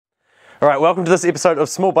Alright, welcome to this episode of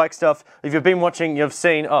Small Bike Stuff. If you've been watching, you've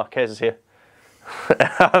seen... Oh, Kaz is here.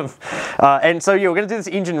 And so yeah, we're going to do this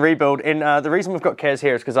engine rebuild, and the reason we've got Kaz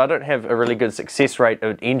here is because I don't have a really good success rate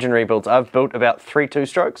of engine rebuilds. I've built about 3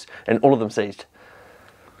 two-strokes, and all of them seized.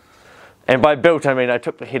 And by built, I mean I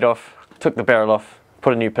took the head off, took the barrel off,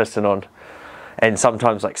 put a new piston on, and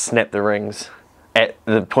sometimes like snapped the rings at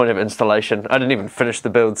the point of installation. I didn't even finish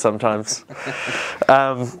the build sometimes.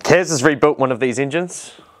 Kaz has rebuilt one of these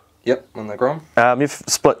engines. Yep, on the Grom. You've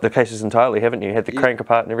split the cases entirely, haven't you? Had the crank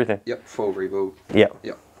apart and everything. Yep, full rebuild. Yep.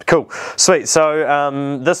 Cool, sweet.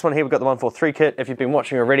 So this one here, we've got the 143 kit. If you've been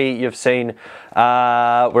watching already, you've seen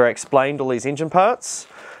where I explained all these engine parts.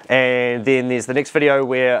 And then there's the next video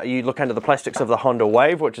where you look under the plastics of the Honda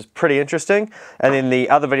Wave, which is pretty interesting. And then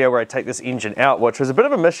the other video where I take this engine out, which was a bit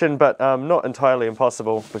of a mission, but not entirely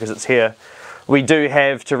impossible because it's here. We do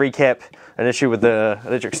have, to recap, an issue with the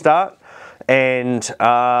electric start. And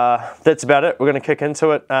that's about it. We're going to kick into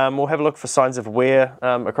it. We'll have a look for signs of wear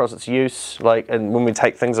across its use, and when we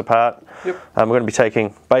take things apart. Yep. We're going to be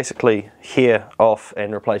taking basically here off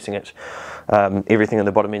and replacing it. Everything in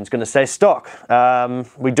the bottom end is going to stay stock.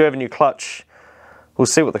 We do have a new clutch. We'll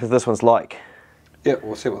see what this one's like. Yep,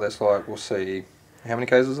 we'll see what that's like. We'll see how many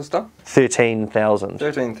Ks is this done? 13,000.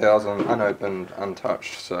 13,000, unopened,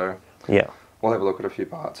 untouched. So yeah, we'll have a look at a few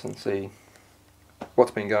parts and see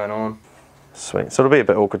what's been going on. Sweet. So it'll be a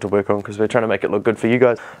bit awkward to work on because we're trying to make it look good for you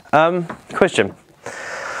guys. Question.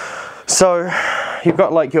 So you've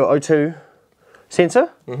got like your O2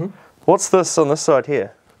 sensor. Mm-hmm. What's this on this side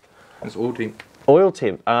here? It's oil temp. Oil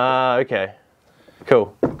temp. Ah, okay.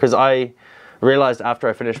 Cool. Because I realised after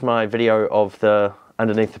I finished my video of the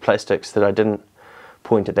underneath the plastics that I didn't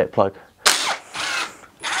point at that plug.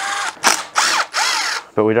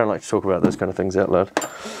 But we don't like to talk about those kind of things out loud.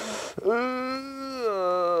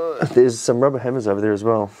 There's some rubber hammers over there as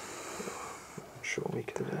well. I'm sure we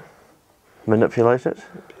could manipulate it.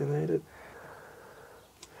 manipulate it.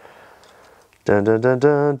 Dun dun dun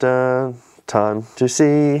dun dun. Time to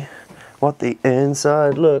see what the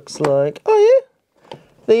inside looks like. Oh yeah,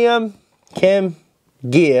 the cam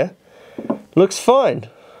gear looks fine.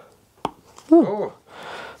 Oh,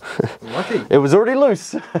 lucky. It was already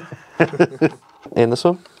loose. And this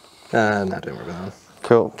one? No, don't worry about that.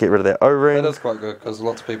 Cool. Get rid of that O-ring. That is quite good because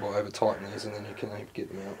lots of people over tighten these and then you can get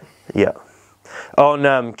them out. Yeah.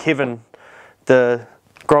 On Kevin, the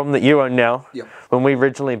Grom that you own now, yep. When we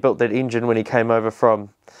originally built that engine when he came over from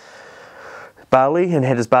Bali and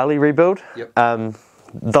had his Bali rebuild, yep.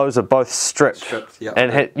 Those are both stripped. Yeah.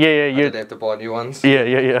 And I did have to buy new ones. Yeah.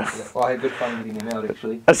 I had good fun getting them out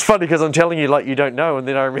actually. It's funny because I'm telling you like you don't know, and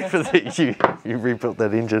then I remember that you rebuilt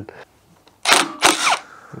that engine.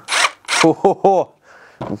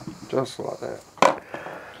 Just like that.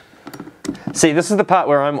 See, this is the part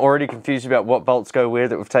where I'm already confused about what bolts go where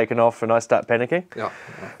that we've taken off, and I start panicking. Yeah.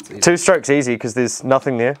 2 strokes easy because there's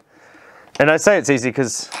nothing there. And I say it's easy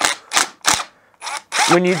because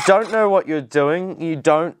when you don't know what you're doing, you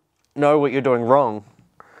don't know what you're doing wrong.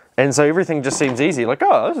 And so everything just seems easy, like,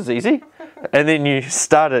 oh, this is easy. And then you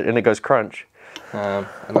start it and it goes crunch.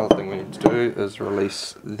 Another thing we need to do is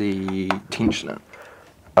release the tensioner.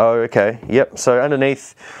 Oh, okay. Yep. So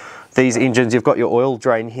underneath these engines, you've got your oil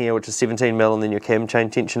drain here, which is 17mm, and then your cam chain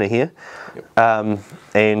tensioner here. Yep.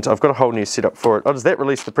 And I've got a whole new setup for it. Oh, does that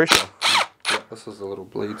release the pressure? Yep, this is the little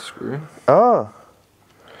bleed screw. Oh.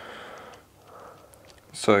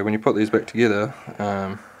 So when you put these back together,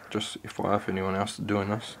 just FYI for anyone else doing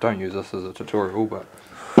this, don't use this as a tutorial, but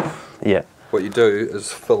yeah, what you do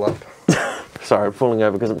is fill up. Sorry, I'm falling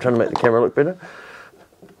over because I'm trying to make the camera look better.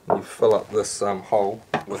 You fill up this hole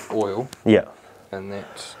with oil. Yeah. And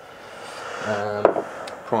that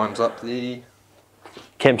primes up the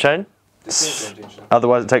cam chain.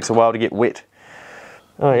 Otherwise, it takes a while to get wet.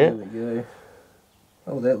 Oh yeah. There we go.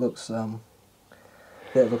 Oh, that looks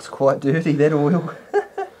quite dirty. That oil.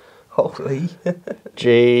 Holy.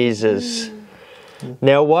 Jesus.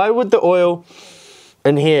 Now, why would the oil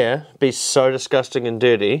in here be so disgusting and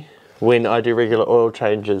dirty when I do regular oil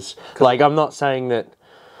changes? Like, I'm not saying that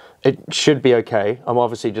it should be okay. I'm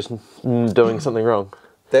obviously just doing something wrong.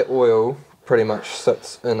 That oil pretty much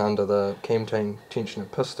sits in under the cam chain tensioner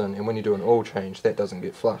piston, and when you do an oil change, that doesn't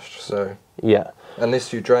get flushed. So yeah,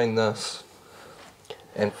 unless you drain this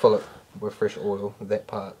and fill it with fresh oil, that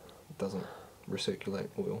part doesn't recirculate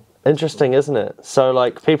oil. Interesting, isn't it? So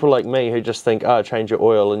like people like me who just think, oh, change your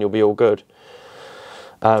oil and you'll be all good.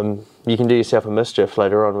 You can do yourself a mischief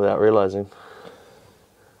later on without realising.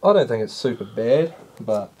 I don't think it's super bad,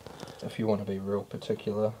 but if you want to be real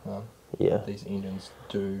particular, yeah, these engines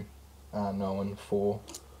are known for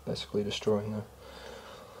basically destroying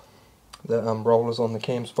the rollers on the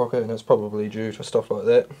cam sprocket, and it's probably due to stuff like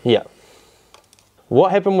that. Yeah.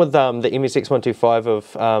 What happened with the MSX125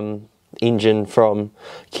 of engine from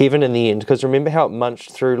Kevin in the end? Because remember how it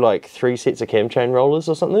munched through like 3 sets of cam chain rollers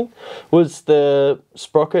or something? Was the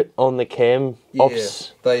sprocket on the cam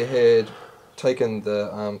offs? They had taken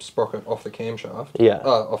the sprocket off the camshaft,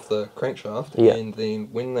 off the crankshaft, and then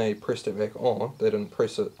when they pressed it back on, they didn't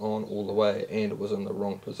press it on all the way, and it was in the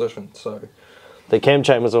wrong position. So the cam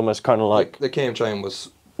chain was almost kind of like the cam chain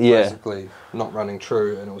was basically not running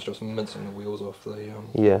true, and it was just mincing the wheels off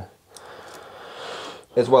the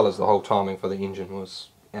as well as the whole timing for the engine was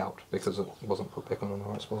out because it wasn't put back on in the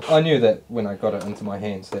right spot. I knew that when I got it into my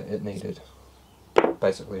hands that it needed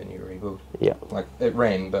basically a new rebuild. Yeah, like it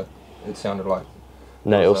ran, but it sounded like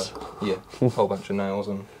nails. A whole bunch of nails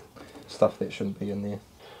and stuff that shouldn't be in there.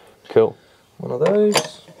 Cool. One of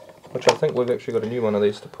those, which I think we've actually got a new one of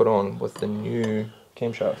these to put on with the new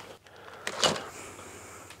camshaft.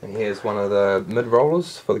 And here's one of the mid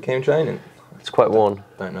rollers for the cam chain, and it's quite worn.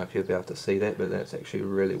 Don't know if you'll be able to see that, but that's actually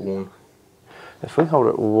really worn. If we hold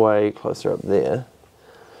it way closer up there.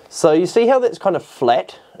 So you see how that's kind of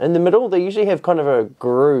flat in the middle? They usually have kind of a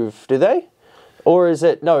groove, do they? Or is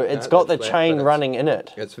it, no, it's got the flat, chain running in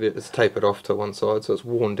it. It's tapered off to one side, so it's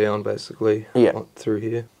worn down basically through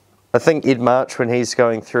here. I think Ed March, when he's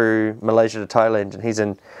going through Malaysia to Thailand, and he's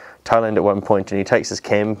in Thailand at one point, and he takes his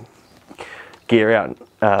cam gear out,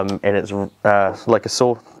 and it's like a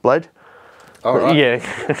saw blade. Oh, right. Yeah,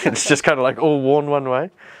 it's just kind of like all worn one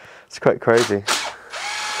way. It's quite crazy.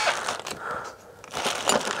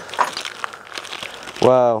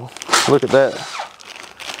 Wow, look at that.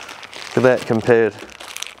 Look at that compared.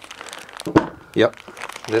 Yep,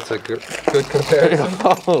 that's a good comparison.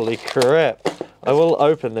 Holy crap. I will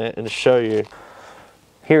open that and show you.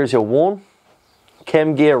 Here is your worn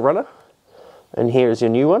cam gear runner, and here is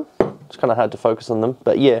your new one. It's kind of hard to focus on them,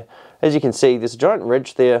 but yeah, as you can see, there's a giant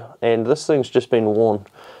ridge there, and this thing's just been worn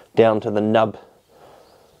down to the nub.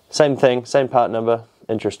 Same thing, same part number.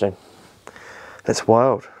 Interesting. That's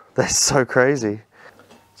wild. That's so crazy.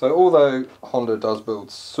 So although Honda does build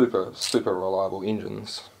super reliable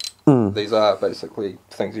engines, these are basically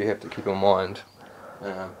things you have to keep in mind.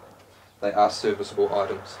 They are serviceable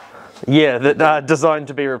items. Yeah, that are designed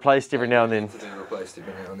to be replaced every now and then.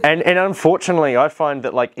 And unfortunately, I find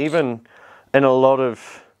that like even in a lot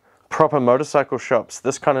of proper motorcycle shops,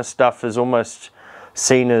 this kind of stuff is almost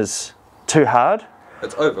seen as too hard.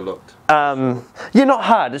 It's overlooked. Yeah, not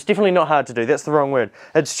hard. It's definitely not hard to do. That's the wrong word.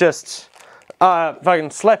 It's just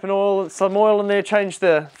fucking slap some oil in there, change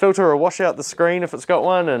the filter or wash out the screen if it's got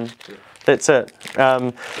one, and that's it.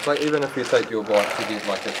 It's like even if you take your bike to get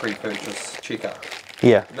like a pre-purchase checkup,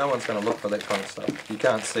 no one's going to look for that kind of stuff. You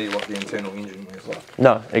can't see what the internal engine is like.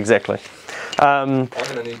 No, exactly. I'm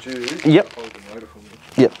going to need you to hold the motor for me.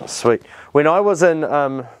 Yep, sweet. When I was in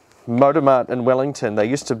Motor Mart in Wellington, they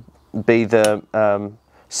used to be the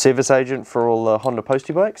service agent for all the Honda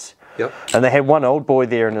postie bikes. Yep. And they had one old boy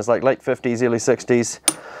there in his like late 50s, early 60s,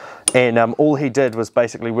 and all he did was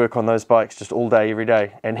basically work on those bikes just all day, every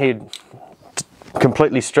day, and he'd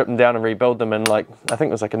completely strip them down and rebuild them in like, I think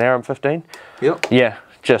it was like an hour and 15. Yep. Yeah,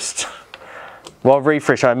 just, well,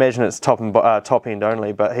 refresh, I imagine it's top end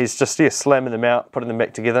only, but he's just slamming them out, putting them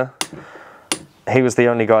back together. He was the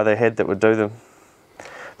only guy they had that would do them.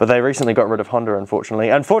 But they recently got rid of Honda, unfortunately.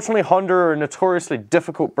 Unfortunately, Honda are a notoriously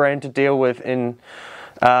difficult brand to deal with in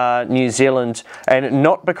New Zealand, and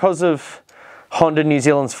not because of Honda New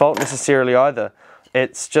Zealand's fault necessarily either.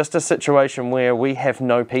 It's just a situation where we have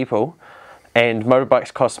no people, and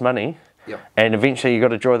motorbikes cost money, and eventually you got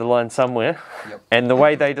to draw the line somewhere. And the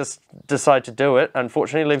way they just decide to do it,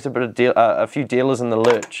 unfortunately, leaves a few dealers in the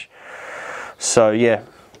lurch. So yeah.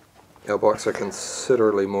 Our bikes are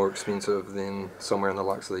considerably more expensive than somewhere in the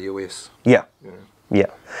likes of the US. Yeah.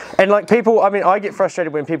 And like people, I mean, I get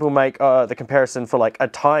frustrated when people make the comparison for like a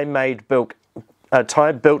Thai-built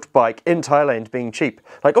bike in Thailand being cheap.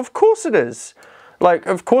 Like, of course it is. Like,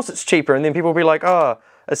 of course it's cheaper. And then people will be like, oh,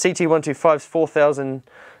 a CT125's 4,000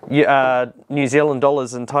 New Zealand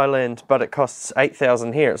dollars in Thailand, but it costs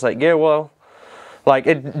 8,000 here. It's like, yeah, well, like,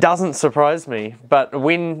 it doesn't surprise me, but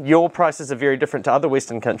when your prices are very different to other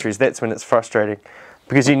Western countries, that's when it's frustrating,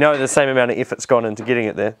 because you know the same amount of effort's gone into getting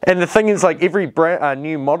it there. And the thing is, like, every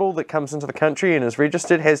new model that comes into the country and is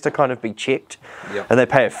registered has to kind of be checked, and they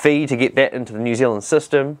pay a fee to get that into the New Zealand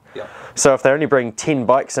system. So if they only bring 10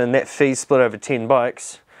 bikes in, that fee's split over 10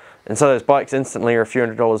 bikes, and so those bikes instantly are a few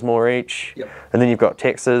 $100s more each, and then you've got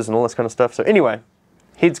taxes and all this kind of stuff. So anyway,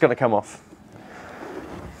 head's going to come off.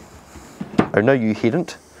 Oh no, you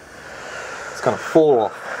hadn't. It's going to fall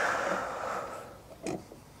off.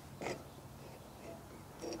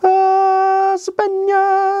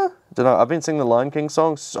 Don't know, I've been singing the Lion King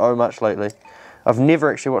song so much lately. I've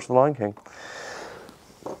never actually watched the Lion King.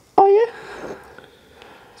 Oh yeah?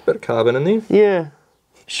 There's a bit of carbon in there. Yeah.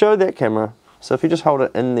 Show that camera. So if you just hold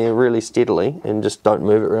it in there really steadily and just don't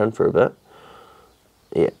move it around for a bit.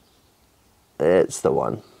 Yeah. That's the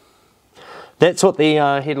one. That's what the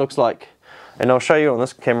head looks like. And I'll show you on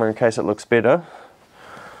this camera in case it looks better.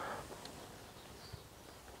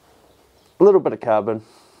 A little bit of carbon.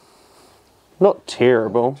 Not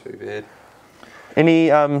terrible. Too bad. Any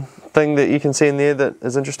thing that you can see in there that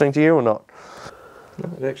is interesting to you or not?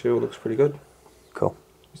 No, it actually all looks pretty good. Cool.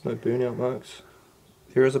 There's no burnout marks.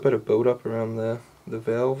 There is a bit of build up around the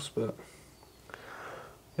valves, but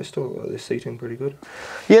they still look like they're seating pretty good.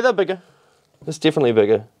 Yeah, they're bigger. It's definitely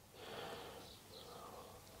bigger.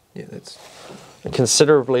 Yeah, that's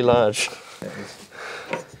considerably large. that is.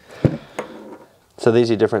 So there's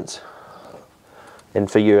your difference. And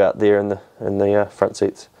for you out there in the front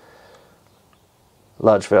seats,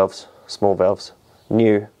 large valves, small valves,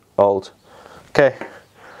 new, old. Okay,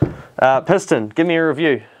 piston. Give me a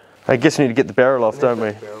review. I guess we need to get the barrel off, don't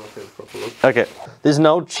we? Okay. There's an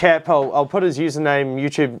old chap. I'll put his username,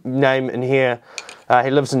 YouTube name in here. He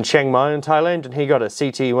lives in Chiang Mai in Thailand, and he got a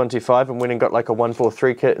CT125 and went and got like a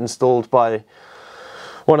 143 kit installed by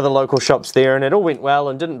one of the local shops there, and it all went well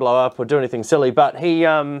and didn't blow up or do anything silly, but he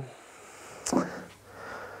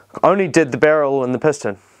only did the barrel and the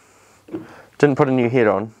piston. Didn't put a new head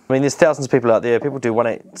on. I mean, there's thousands of people out there. People do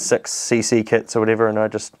 186cc kits or whatever, and I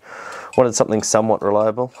just wanted something somewhat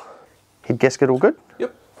reliable. Head gasket all good?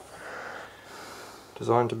 Yep.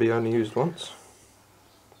 Designed to be only used once,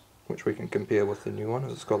 which we can compare with the new one.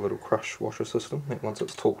 It's got a little crush washer system that once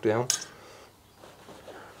it's torqued down.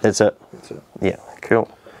 That's it? That's it. Yeah, cool.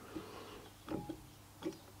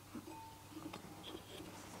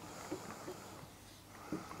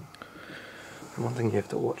 One thing you have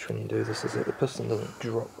to watch when you do this is that the piston doesn't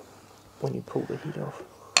drop when you pull the head off.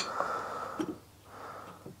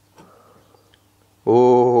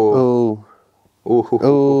 Oh. Ooh.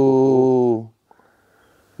 Ooh.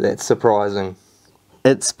 That's surprising.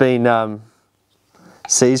 It's been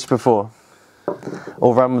seized before,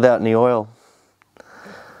 or run without any oil.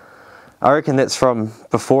 I reckon that's from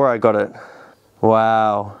before I got it.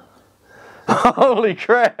 Wow. Holy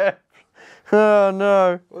crap. Oh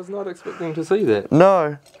no. I was not expecting to see that.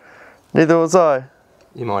 No, neither was I.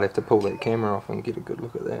 You might have to pull that camera off and get a good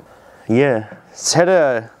look at that. Yeah, it's had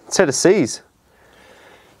a seize.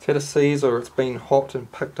 It's had a seize, or it's been hot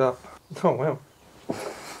and picked up. Oh wow.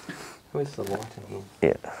 Where's the light in here?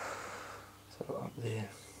 Yeah. So up there.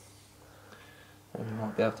 And you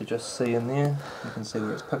might be able to just see in there. You can see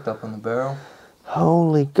where it's picked up on the barrel.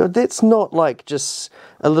 Holy God, that's not like just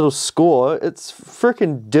a little score, it's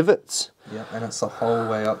frickin' divots. Yeah, and it's the whole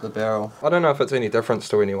way up the barrel. I don't know if it's any difference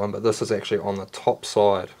to anyone, but this is actually on the top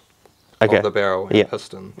side of the barrel and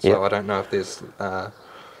piston. So I don't know if there's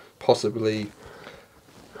possibly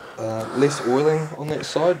less oiling on that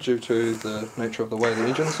side due to the nature of the way the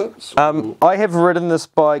engine sits. I have ridden this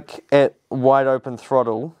bike at wide open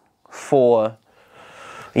throttle for,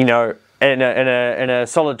 you know, in a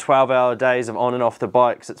solid 12-hour days of on and off the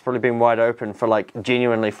bikes. It's probably been wide open for like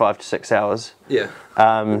genuinely 5 to 6 hours. Yeah.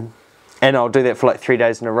 And I'll do that for like 3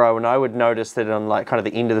 days in a row, and I would notice that on like kind of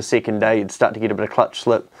the end of the second day you'd start to get a bit of clutch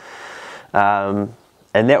slip, and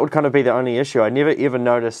that would kind of be the only issue. I never ever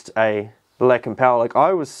noticed a lack in power. Like,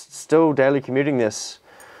 I was still daily commuting this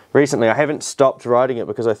recently. I haven't stopped riding it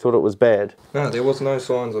because I thought it was bad. No, there was no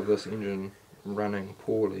signs of this engine running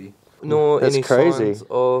poorly, nor That's any crazy. signs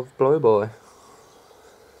of blow-by.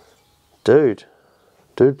 Dude,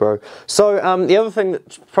 bro. So the other thing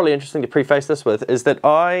that's probably interesting to preface this with is that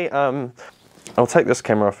I'll take this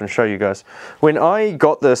camera off and show you guys. When I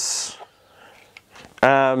got this,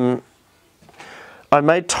 I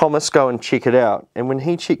made Thomas go and check it out, and when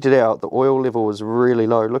he checked it out, the oil level was really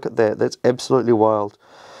low. Look at that, that's absolutely wild.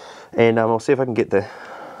 And I'll see if I can get there.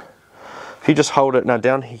 If you just hold it now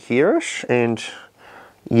down here-ish, and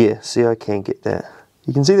yeah, see, I can get that.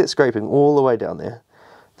 You can see that scraping all the way down there.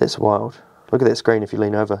 That's wild. Look at that screen if you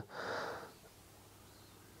lean over.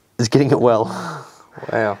 It's getting it well.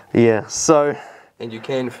 Wow. Yeah, so... And you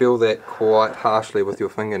can feel that quite harshly with your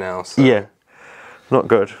fingernails. So yeah, not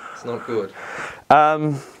good. it's not good.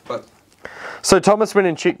 But So Thomas went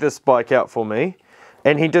and checked this bike out for me,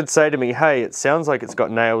 and he did say to me, hey, it sounds like it's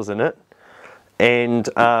got nails in it, and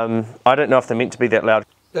I don't know if they're meant to be that loud.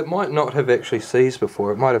 it might not have actually seized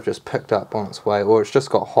before. It might have just picked up on its way, or it's just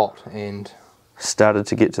got hot and Started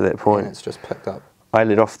to get to that point. it's just picked up. I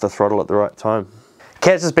let off the throttle at the right time.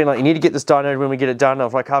 Kaz has been like, you need to get this dyno when we get it done. I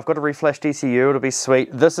was like, I've got a reflash DCU, it'll be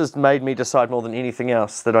sweet. This has made me decide more than anything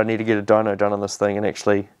else that I need to get a dyno done on this thing and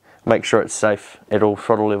actually make sure it's safe at all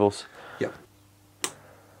throttle levels. Yep.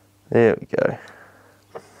 There we go.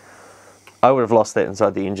 I would have lost that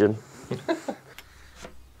inside the engine.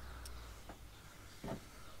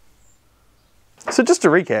 So just to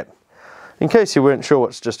recap, in case you weren't sure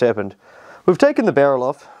what's just happened, we've taken the barrel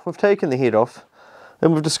off, we've taken the head off,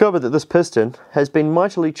 and we've discovered that this piston has been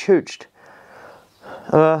mightily chooched,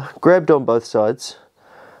 grabbed on both sides,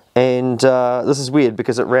 and this is weird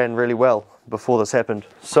because it ran really well before this happened.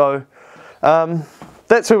 So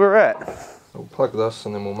that's where we're at. We'll plug this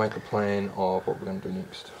and then we'll make a plan of what we're going to do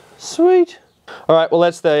next. Sweet. Alright, well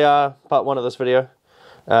that's the part 1 of this video.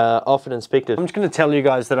 Off and inspected. I'm just going to tell you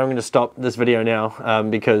guys that I'm going to stop this video now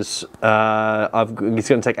because it's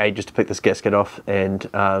going to take ages to pick this gasket off,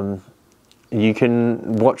 and you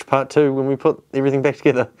can watch part 2 when we put everything back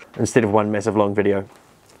together instead of one massive long video.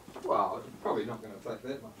 Well, it's probably not going to take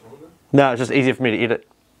that much longer. No, it's just easier for me to edit.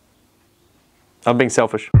 I'm being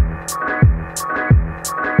selfish.